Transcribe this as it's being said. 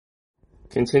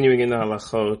Continuing in the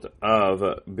halachot of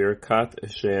Birkat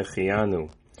Shechianu.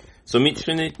 So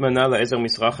Mitshunit Manala Ezer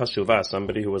Misra Chashuva,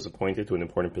 somebody who was appointed to an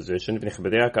important position, and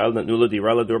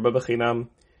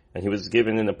he was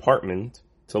given an apartment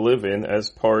to live in as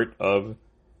part of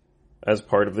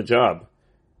the job.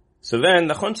 So then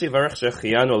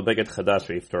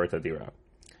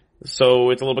so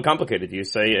it's a little bit complicated. You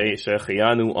say a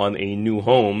shechianu on a new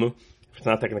home, it's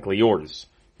not technically yours.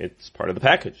 It's part of the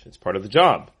package. It's part of the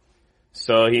job.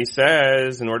 So he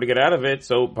says, in order to get out of it,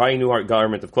 so buy a new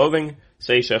garment of clothing,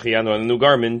 say shechianu on a new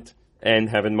garment, and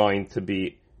have in mind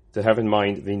the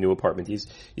new apartment. You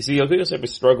see, Yosef Yosef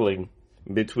is struggling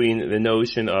between the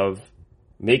notion of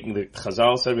making the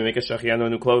Chazal said we make a shechianu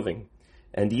on new clothing,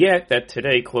 and yet that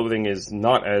today clothing is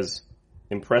not as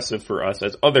impressive for us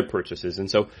as other purchases,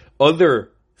 and so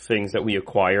other things that we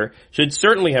acquire should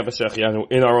certainly have a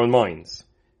shechianu in our own minds.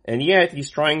 And yet he's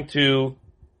trying to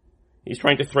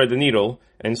thread the needle,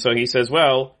 and so he says,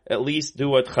 well, at least do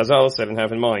what Chazal said and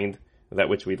have in mind that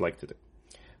which we'd like to do.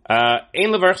 When you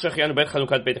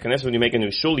make a new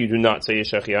shul, you do not say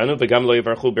shechianu.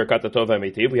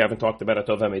 We haven't talked about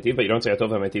atov ha'metiv, but you don't say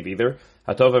atov ha'metiv either.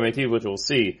 Atov ha'metiv, which we'll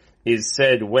see, is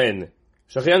said when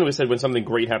shechianu is said when something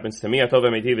great happens to me. Atov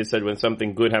ha'metiv is said when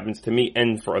something good happens to me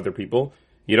and for other people.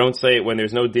 You don't say it when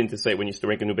there's no din to say it when you used to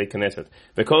make a new Beit Knesset.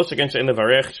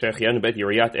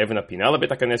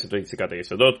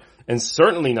 And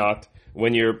certainly not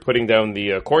when you're putting down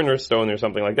the cornerstone or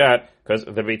something like that, because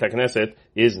the Beit Knesset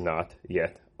is not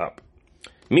yet up.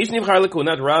 Someone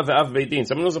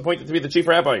was appointed to be the chief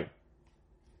rabbi.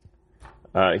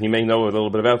 He may know a little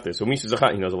bit about this. He knows a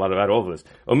lot about all of this.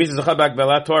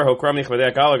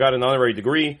 Got an honorary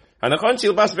degree.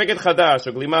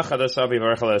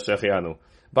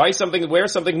 Buy something, wear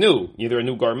something new, either a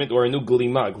new garment or a new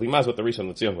glima. Glima is what the Rishon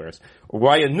LeZion wears. Or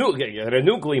buy a new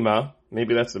glima.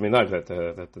 Maybe that's the minhag that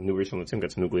the new Rishon LeZion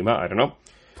gets a new glima. I don't know.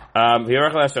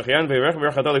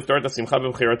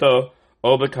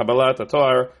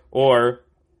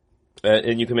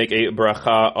 And you can make a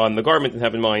bracha on the garment and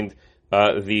have in mind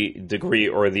the degree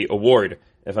or the award.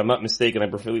 If I'm not mistaken, I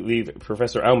believe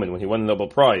Professor Aumann, when he won the Nobel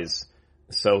Prize,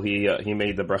 so he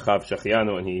made the bracha of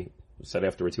shechianu, and he said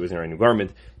afterwards he was wearing a new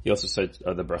garment. He also said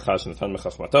the bracha shenatan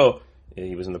mechachmato.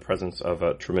 He was in the presence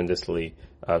of tremendously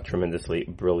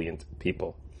brilliant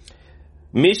people.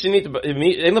 You don't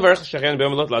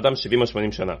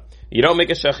make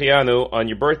a shechianu on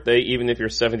your birthday, even if you're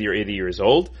 70 or 80 years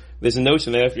old. There's a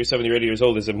notion that after you're 70 or 80 years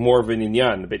old, there's more of an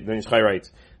inyan, the Beit Din Ish Chai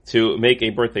writes, to make a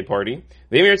birthday party.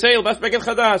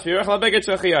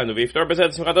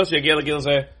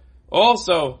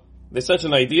 Also, there's such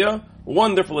an idea.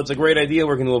 Wonderful, it's a great idea.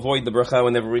 We're going to avoid the bracha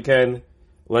whenever we can.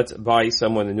 Let's buy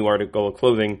someone a new article of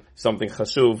clothing, something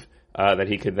chashuv, that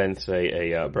he could then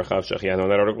say a bracha of shechianu on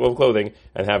that article of clothing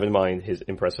and have in mind his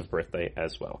impressive birthday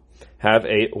as well. Have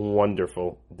a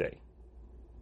wonderful day.